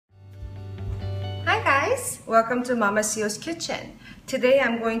guys, welcome to Mama Seo's kitchen. Today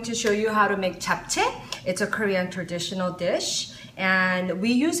I'm going to show you how to make japchae. It's a Korean traditional dish and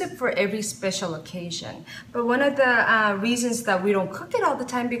we use it for every special occasion. But one of the reasons that we don't cook it all the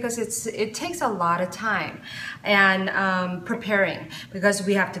time because it takes a lot of time and preparing, because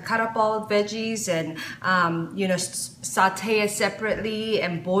we have to cut up all the veggies and saute it separately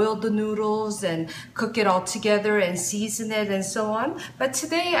and boil the noodles and cook it all together and season it and so on. But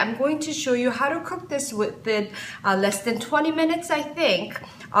today I'm going to show you how to cook this within less than 20 minutes, I think,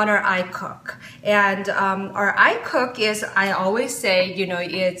 on our ICook. And our ICook is, I always say,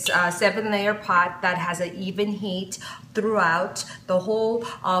 it's a 7-layer pot that has an even heat throughout the whole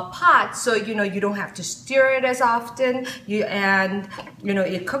pot, so you don't have to stir it as often,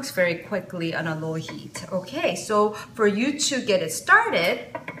 it cooks very quickly on a low heat. Okay, so for you to get it started,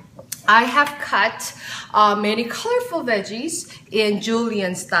 I have cut many colorful veggies in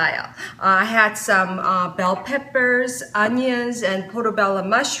julienne style. I had some bell peppers, onions, and portobello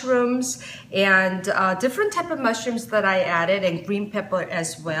mushrooms, and different type of mushrooms that I added, and green pepper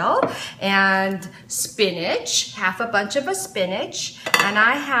as well, and spinach, half a bunch of a spinach, and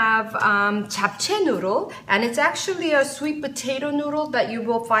I have japchae noodle, and it's actually a sweet potato noodle that you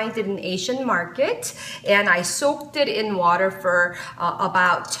will find in an Asian market, and I soaked it in water for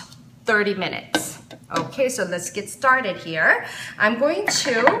about 30 minutes. Okay, so let's get started here. I'm going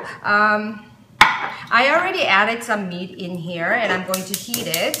to, I already added some meat in here and I'm going to heat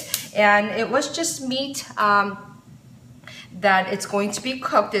it. And it was just meat that it's going to be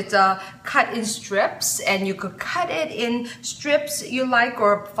cooked. It's cut in strips, and you could cut it in strips you like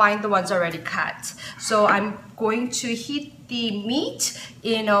or find the ones already cut. So I'm going to heat the meat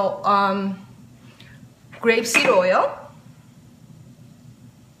in grapeseed oil.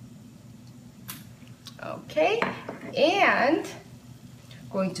 Okay, and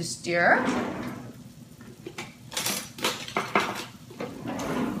going to stir.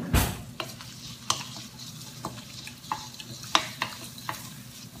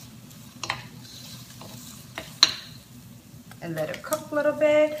 And let it cook a little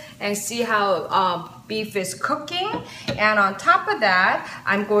bit and see how beef is cooking. And on top of that,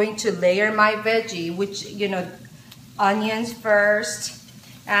 I'm going to layer my veggie, which, onions first.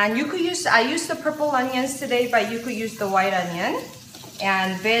 And you could use, I used the purple onions today, but you could use the white onion.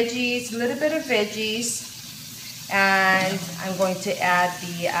 And veggies, a little bit of veggies. And I'm going to add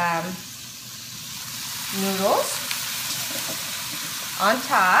the noodles on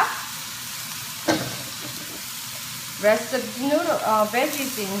top. Rest of the noodle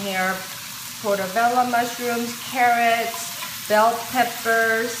veggies in here: portobello mushrooms, carrots, bell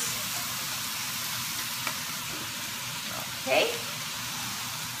peppers. Okay.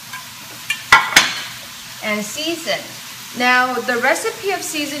 And season. Now the recipe of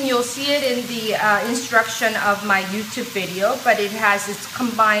season, you'll see it in the instruction of my YouTube video, but it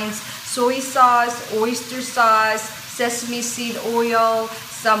combines soy sauce, oyster sauce, sesame seed oil,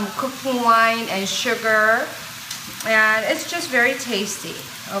 some cooking wine, and sugar, and it's just very tasty.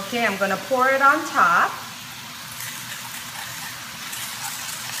 Okay, I'm gonna pour it on top.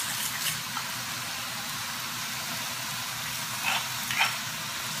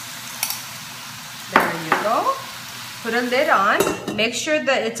 Go. Put a lid on. Make sure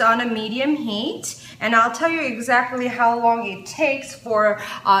that it's on a medium heat, and I'll tell you exactly how long it takes for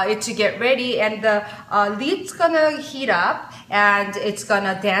it to get ready. And the lid's gonna heat up and it's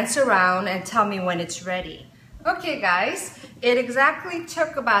gonna dance around and tell me when it's ready. Okay guys, it exactly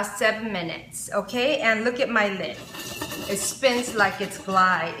took about 7 minutes. Okay, and look at my lid. It spins like it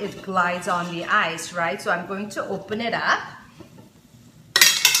glides on the ice, right? So I'm going to open it up.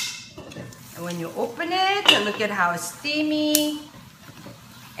 When you open it, look at how it's steamy,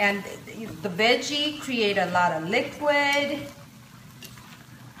 and the veggie create a lot of liquid,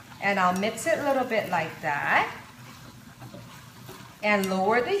 and I'll mix it a little bit like that and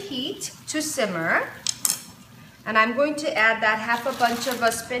lower the heat to simmer, and I'm going to add that half a bunch of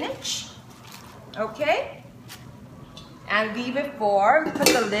spinach, okay, and leave it put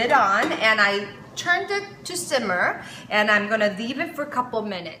the lid on, and I turned it to simmer, and I'm gonna leave it for a couple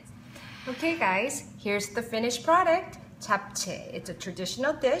minutes. Okay guys, here's the finished product, japchae. It's a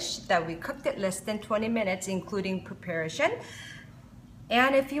traditional dish that we cooked it less than 20 minutes, including preparation.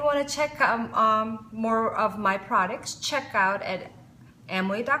 And if you want to check more of my products, check out at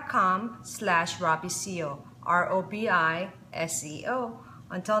amway.com/Robi Seo, ROBI SEO.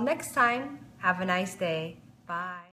 Until next time, have a nice day. Bye.